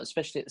a lot,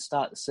 especially at the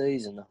start of the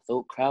season. I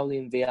thought Crowley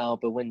and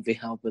Villalba, when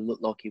Villalba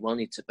looked like he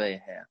wanted to be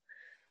here,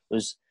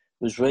 was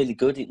really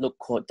good. It looked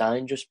quite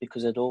dangerous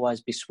because they'd always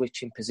be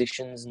switching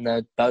positions and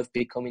they'd both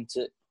be coming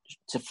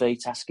to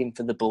feet, asking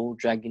for the ball,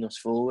 dragging us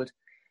forward.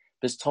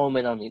 But as time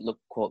went on, it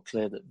looked quite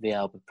clear that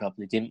Villalba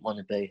probably didn't want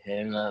to be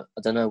here. And I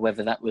don't know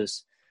whether that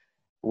was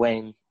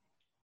when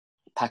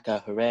Paco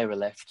Herrera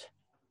left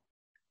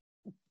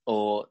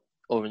or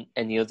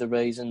any other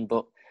reason,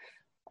 but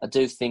I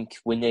do think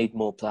we need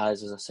more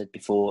players, as I said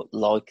before,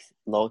 like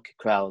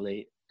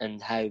Crowley,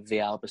 and how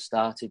Villalba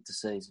started the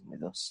season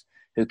with us,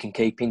 who can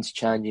keep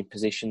interchanging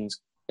positions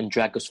and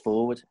drag us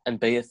forward and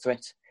be a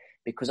threat.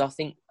 Because I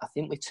think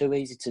we're too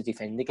easy to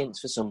defend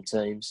against for some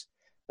teams.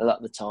 A lot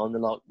of the time,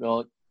 they're like,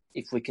 right,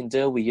 if we can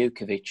deal with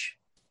Djukovic,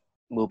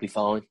 we'll be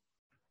fine.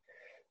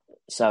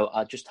 So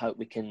I just hope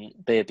we can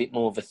be a bit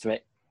more of a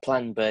threat.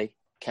 Plan B,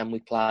 can we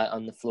play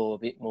on the floor a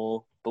bit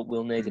more? But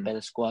we'll need a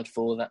better squad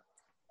for that.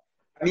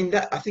 I mean,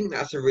 I think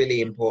that's a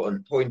really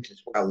important point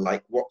as well.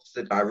 Like, what's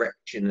the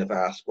direction of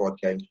our squad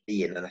going to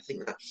be in? And I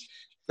think that's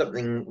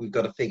something we've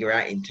got to figure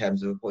out in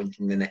terms of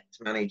appointing the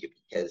next manager,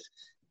 because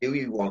do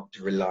we want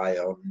to rely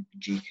on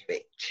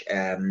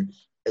Djukovic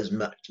as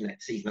much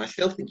next season? I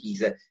still think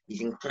he's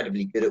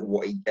incredibly good at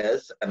what he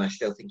does, and I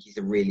still think he's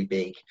a really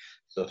big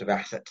sort of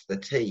asset to the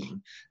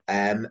team.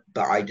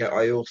 But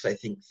I also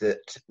think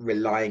that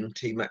relying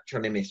too much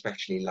on him,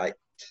 especially like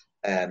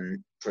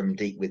from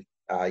deep with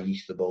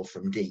use of the ball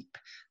from deep,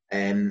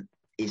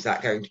 is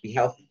that going to be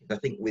healthy? Because I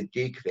think with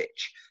Djukovic,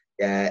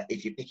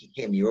 if you're picking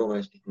him, you're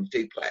almost picking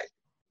two players.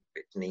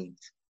 It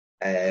needs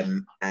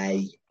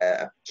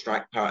a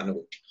strike partner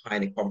which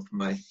kind of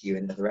compromises you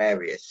in other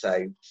areas.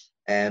 So,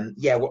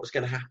 what's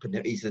going to happen?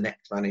 Is the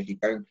next manager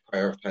going to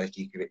prioritise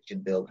Djukovic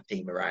and build a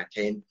team around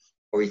him?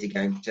 Or is he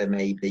going to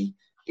maybe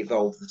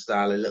evolve the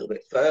style a little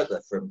bit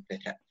further from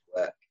Pitep's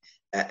work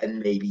and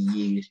maybe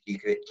use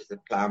Jukovic as a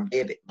plan B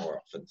a bit more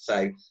often.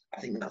 So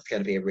I think that's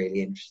going to be a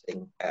really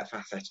interesting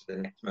facet of the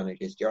next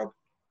manager's job.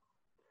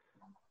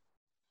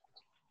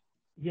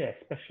 Yeah,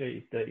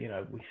 especially that, you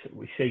know,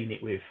 we've seen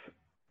it with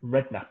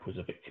Redknapp was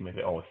a victim of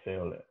it. I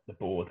feel the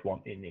board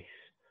wanting this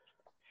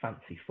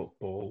fancy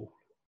football.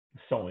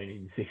 The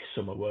signings this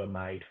summer were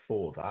made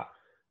for that,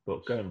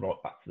 but going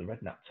right back to the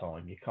Redknapp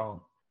time, you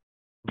can't.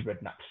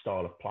 Redknapp's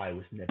style of play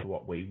was never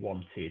what we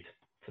wanted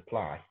to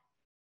play.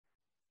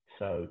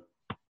 So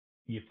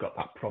you've got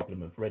that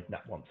problem of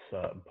Redknapp wants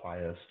certain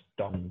players,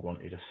 Dong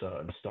wanted a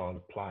certain style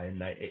of play,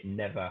 and it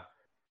never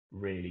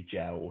really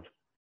gelled.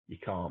 You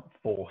can't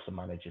force a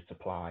manager to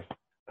play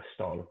a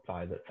style of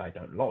play that they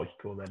don't like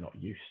or they're not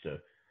used to.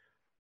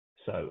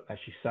 So, as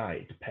you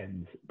say, it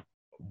depends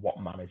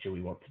what manager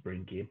we want to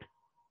bring in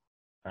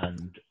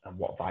and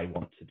what they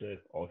want to do,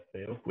 I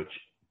feel, which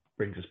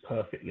brings us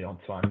perfectly on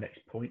to our next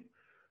point.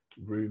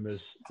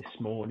 Rumours this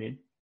morning,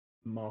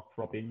 Mark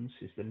Robins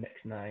is the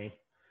next name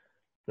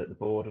that the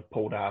board have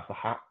pulled out of the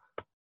hat.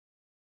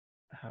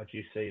 How do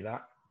you see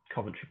that?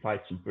 Coventry played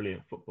some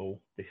brilliant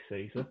football this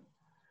season.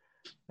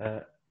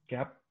 Gab,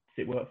 does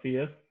it work for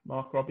you,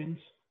 Mark Robins?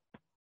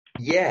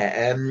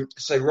 Yeah,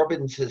 so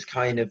Robins has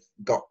kind of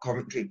got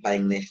Coventry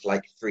playing this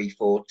like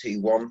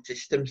 3-4-2-1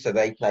 system. So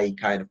they play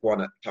kind of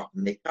one up top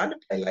and they kind of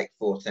play like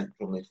four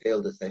central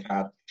midfielders. They've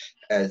had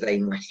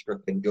Zane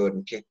Westbrook and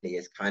Jordan Chipley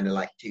as kind of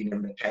like two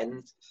number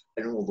 10s,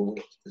 and all the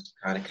width has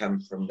kind of come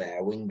from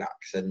their wing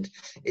backs. And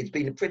it's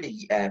been a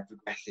pretty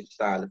progressive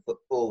style of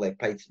football. They've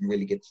played some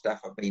really good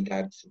stuff. I've been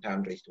down to St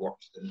Andrews to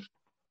watch them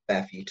a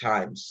fair few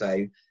times.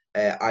 So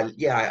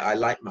I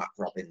like Mark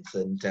Robins,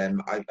 and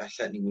I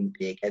certainly wouldn't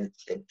be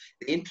against him.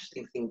 The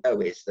interesting thing,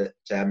 though, is that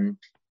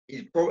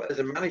as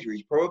a manager,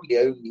 he's probably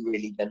only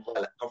really done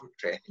well at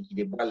Coventry. I think he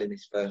did well in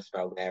his first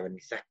spell there and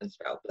his second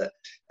spell, but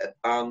at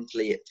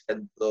Barnsley, at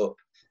Scunthorpe,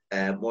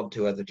 one,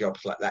 two other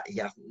jobs like that, he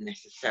hasn't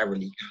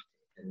necessarily cut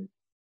it.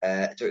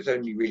 And so it's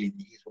only really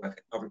his work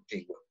at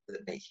Coventry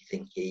that makes you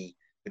think he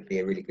could be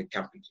a really good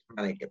Championship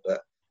manager,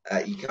 but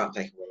you can't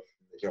take away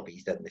from the job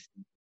he's done this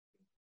season.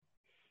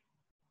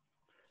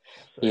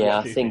 So yeah,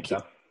 I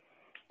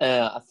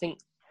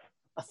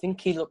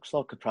think he looks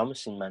like a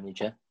promising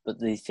manager, but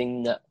the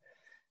thing that,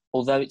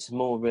 although it's a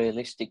more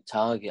realistic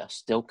target, I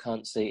still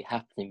can't see it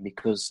happening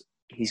because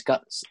he's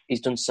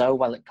done so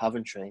well at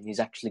Coventry and he's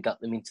actually got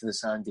them into the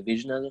same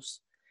division as us.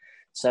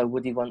 So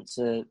would he want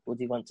to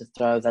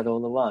throw that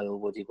all away, or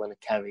would he want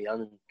to carry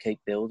on and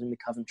keep building with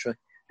Coventry?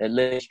 At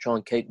least try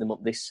and keep them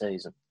up this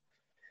season.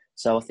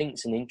 So I think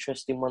it's an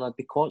interesting one. I'd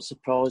be quite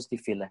surprised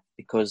if he left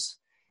because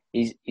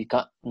he's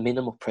got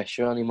minimal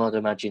pressure on him, I'd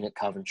imagine, at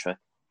Coventry.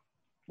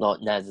 Like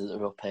now that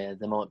they're up here,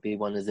 they might be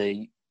one of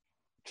the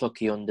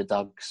plucky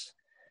underdogs.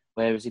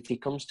 Whereas if he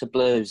comes to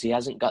Blues, he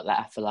hasn't got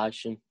that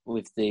affiliation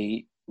with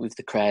the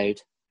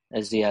crowd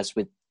as he has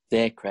with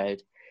their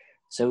crowd.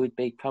 So we'd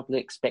be probably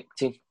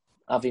expecting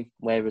of him.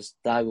 Whereas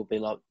they will be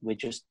like,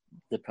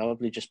 they'll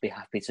probably just be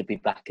happy to be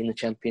back in the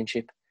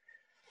Championship.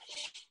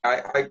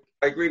 I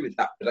agree with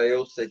that, but I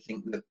also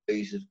think that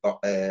Blues have got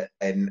a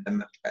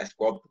much better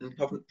squad than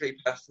Coventry,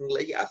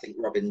 personally. I think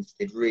Robins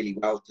did really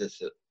well to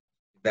sort of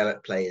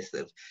develop players that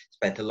have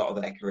spent a lot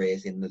of their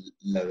careers in the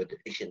lower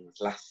divisions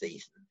last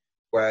season.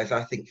 Whereas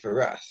I think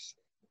for us,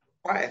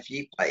 quite a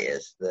few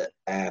players that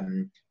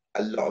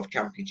a lot of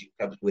Championship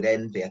clubs would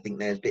envy. I think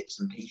there's bits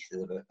and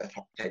pieces of a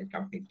top 10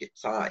 Championship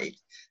side.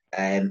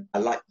 I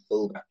like the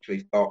fullbacks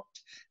we've got.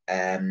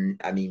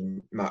 I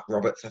mean, Mark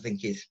Roberts, I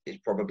think, is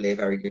probably a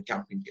very good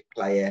Championship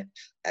player.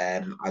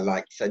 I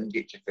like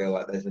Sunjic. I feel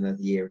like there's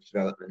another year of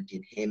development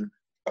in him.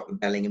 Got the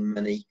Bellingham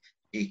money.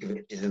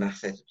 Jukovic is an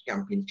asset at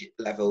Championship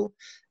level.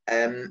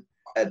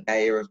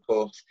 Bayer, of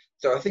course.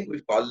 So I think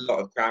we've got a lot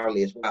of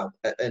Crowley as well.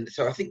 And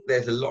so I think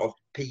there's a lot of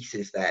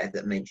pieces there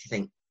that makes you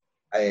think,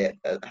 I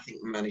think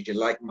a manager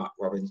like Mark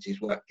Robins,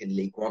 who's worked in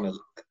League One a lot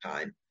of the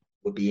time,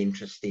 would be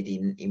interested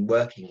in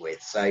working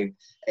with. So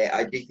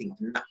I do think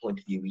from that point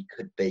of view, he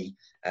could be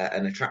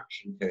an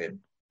attraction to him.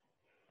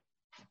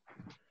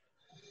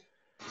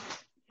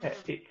 Yeah,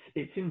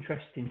 it's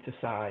interesting to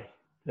say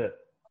that,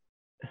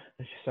 as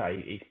you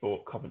say, he's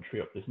brought Coventry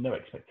up. There's no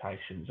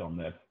expectations on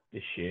them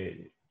this year.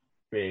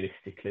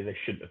 Realistically, they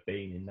shouldn't have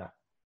been in that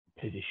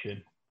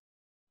position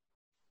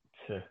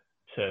to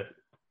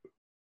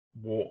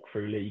walk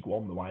through League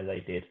One the way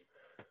they did.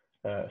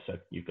 So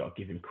you've got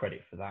to give him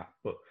credit for that.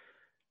 But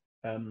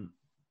I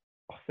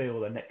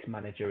feel the next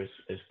manager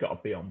has got to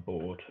be on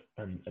board,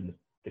 and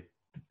the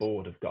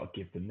board have got to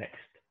give the next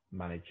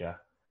manager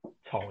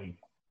time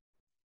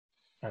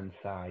and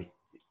say,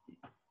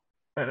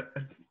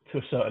 to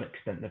a certain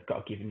extent, they've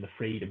got to give him the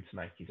freedom to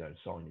make his own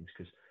signings,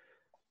 because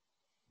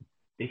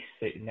this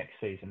next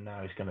season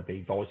now is going to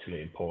be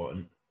vitally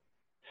important.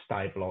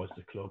 Stabilise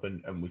the club,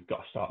 and we've got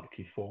to start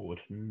looking forward,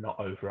 not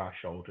over our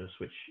shoulders,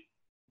 which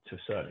to a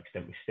certain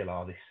extent we still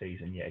are this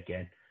season yet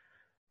again.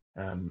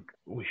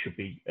 We should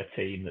be a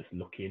team that's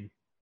looking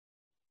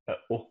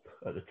up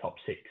at the top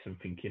six and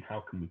thinking,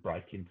 how can we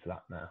break into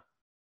that now?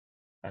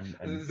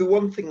 And the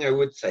one thing I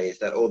would say is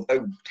that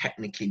although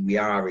technically we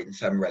are in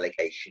some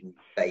relegation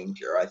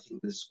danger, I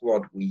think the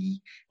squad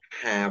we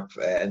have,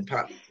 and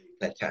partly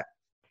their tech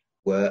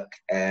work,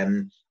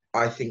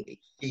 I think it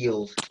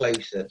feels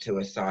closer to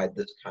a side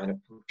that's kind of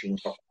pushing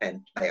top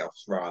 10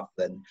 playoffs rather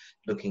than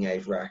looking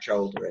over our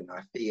shoulder. And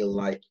I feel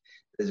like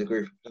there's a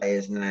group of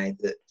players now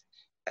that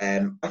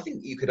I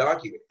think you could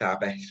argue it's our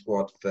best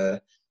squad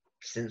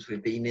since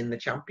we've been in the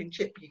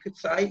Championship, you could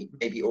say,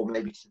 maybe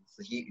since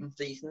the Houghton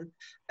season,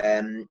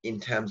 in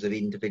terms of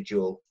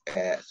individual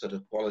sort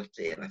of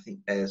quality. And I think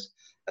there's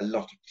a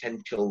lot of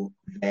potential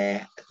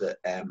there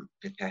that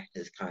Pipette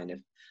has kind of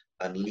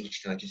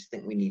unleashed. And I just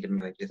think we need a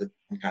manager that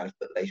can kind of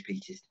put those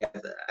pieces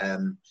together.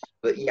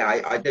 But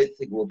yeah, I don't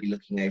think we'll be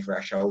looking over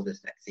our shoulders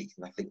next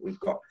season. I think we've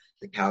got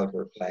the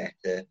calibre of player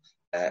to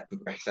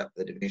progress up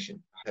the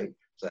division, I hope.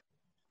 So.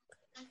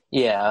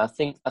 Yeah, I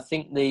think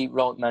the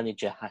right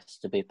manager has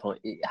to be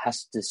appointed. It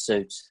has to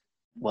suit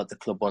what the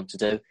club want to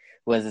do.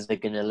 Whether they're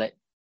going to let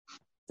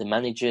the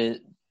manager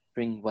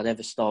bring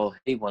whatever style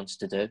he wants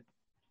to do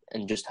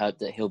and just hope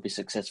that he'll be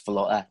successful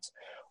like that,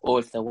 or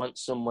if they want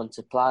someone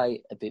to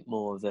play a bit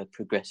more of a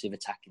progressive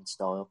attacking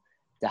style,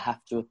 they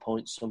have to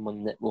appoint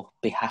someone that will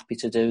be happy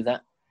to do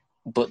that.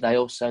 But they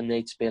also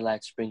need to be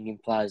allowed to bring in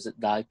players that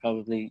they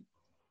probably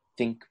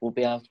think will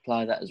be able to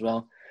play that as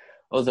well.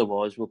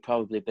 Otherwise, we'll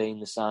probably be in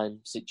the same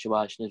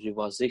situation as we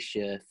was this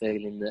year,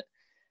 feeling that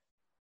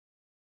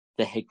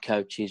the head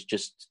coach is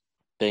just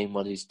doing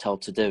what he's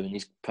told to do, and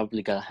he's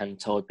probably got a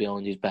hand tied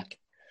behind his back.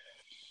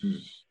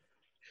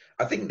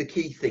 I think the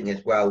key thing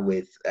as well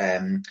with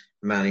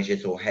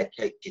managers or head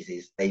coaches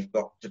is they've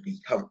got to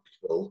be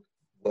comfortable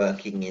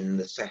working in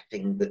the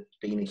setting that's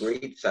been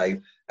agreed. So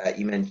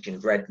you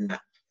mentioned Redknapp.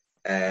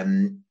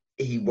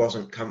 He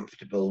wasn't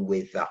comfortable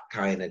with that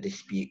kind of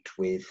dispute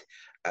with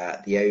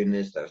the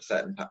owners. There are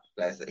certain types of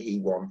players that he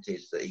wanted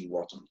that he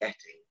wasn't getting.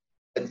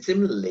 And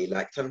similarly,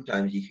 like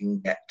sometimes you can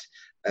get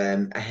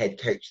a head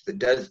coach that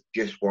does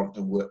just want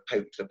to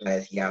poach the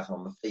players he has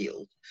on the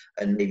field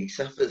and maybe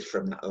suffers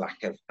from that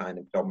lack of kind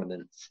of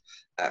dominance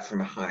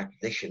from a higher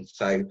position.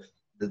 So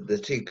the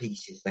two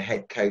pieces, the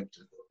head coach,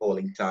 the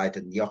footballing side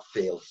and the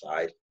off-field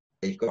side,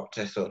 they've got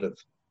to sort of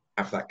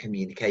have that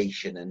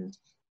communication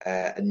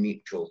and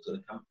mutual sort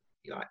of company.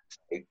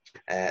 So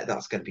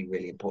that's going to be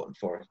really important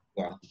for us as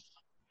well.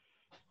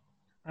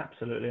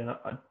 Absolutely, and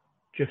I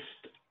just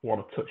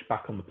want to touch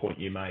back on the point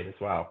you made as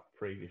well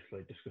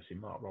previously, discussing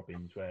Mark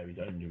Robins, where he's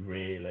only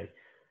really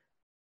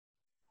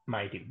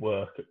made it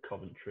work at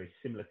Coventry,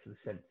 similar to the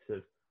sense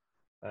of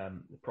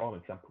the prime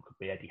example could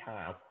be Eddie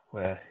Howe,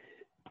 where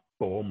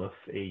Bournemouth,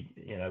 he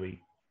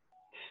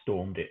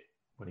stormed it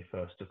when he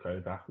first took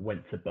over,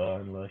 went to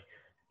Burnley,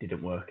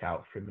 didn't work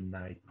out for him, and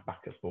now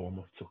back at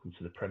Bournemouth, took him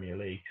to the Premier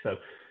League. So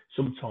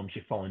sometimes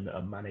you find that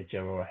a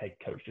manager or a head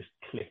coach just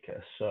click at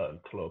a certain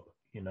club,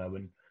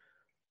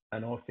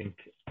 and I think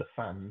the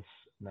fans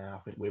now, I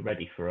think we're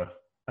ready for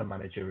a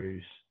manager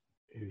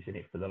who's in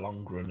it for the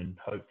long run, and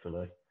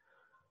hopefully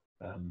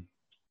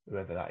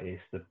whoever that is,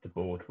 the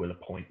board will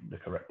appoint the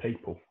correct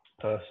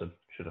person,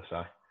 should I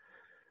say.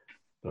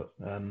 But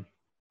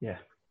yeah,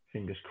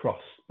 fingers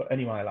crossed. But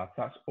anyway, lads,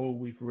 that's all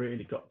we've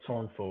really got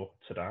time for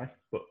today.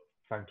 But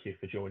thank you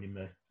for joining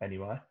me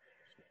anyway.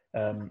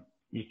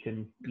 You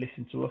can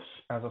listen to us,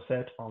 as I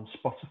said, on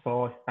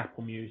Spotify,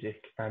 Apple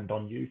Music, and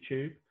on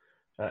YouTube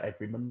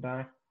every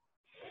Monday.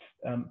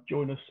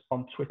 Join us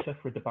on Twitter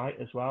for a debate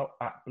as well,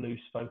 at Blues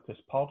Focus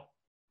Pod.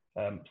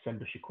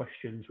 Send us your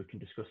questions. We can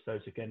discuss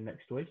those again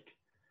next week.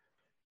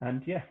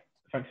 And yeah,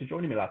 thanks for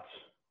joining me, lads.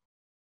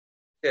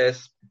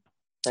 Yes.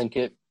 Thank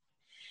you.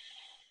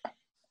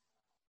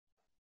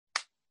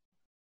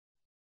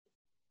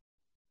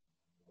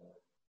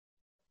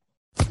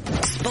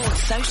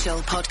 Sports Social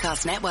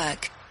Podcast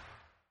Network.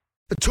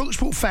 The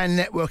TalkSport Fan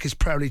Network is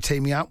proudly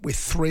teaming up with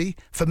 3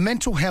 for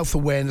Mental Health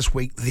Awareness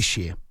Week this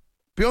year.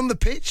 Beyond the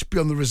pitch,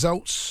 beyond the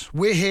results,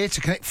 we're here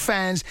to connect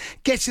fans,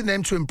 getting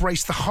them to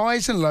embrace the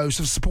highs and lows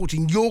of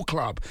supporting your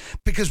club,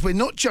 because we're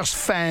not just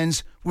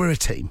fans, we're a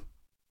team.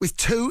 With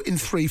 2 in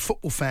 3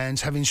 football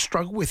fans having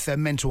struggled with their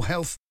mental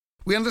health,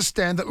 we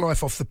understand that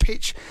life off the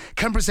pitch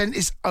can present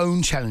its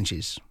own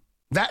challenges.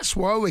 That's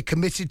why we're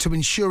committed to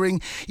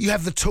ensuring you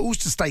have the tools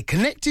to stay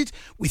connected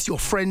with your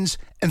friends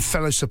and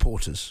fellow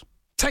supporters.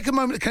 Take a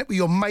moment to connect with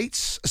your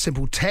mates. A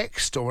simple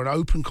text or an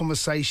open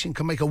conversation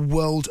can make a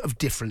world of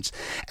difference.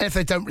 And if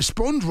they don't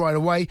respond right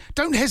away,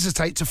 don't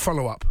hesitate to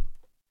follow up.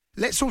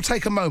 Let's all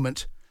take a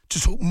moment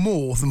to talk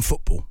more than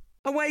football.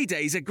 Away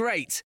days are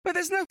great, but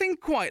there's nothing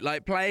quite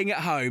like playing at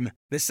home.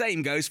 The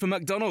same goes for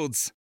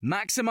McDonald's.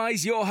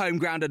 Maximise your home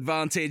ground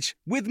advantage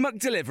with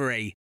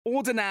McDelivery.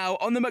 Order now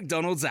on the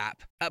McDonald's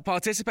app. At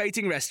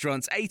participating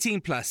restaurants,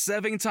 18 plus,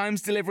 serving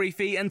times, delivery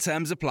fee and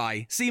terms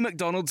apply. See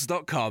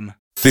mcdonalds.com.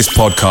 This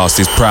podcast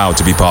is proud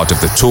to be part of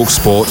the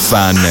TalkSport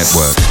Fan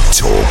Network.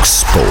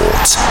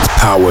 TalkSport.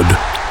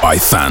 Powered by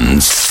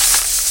fans.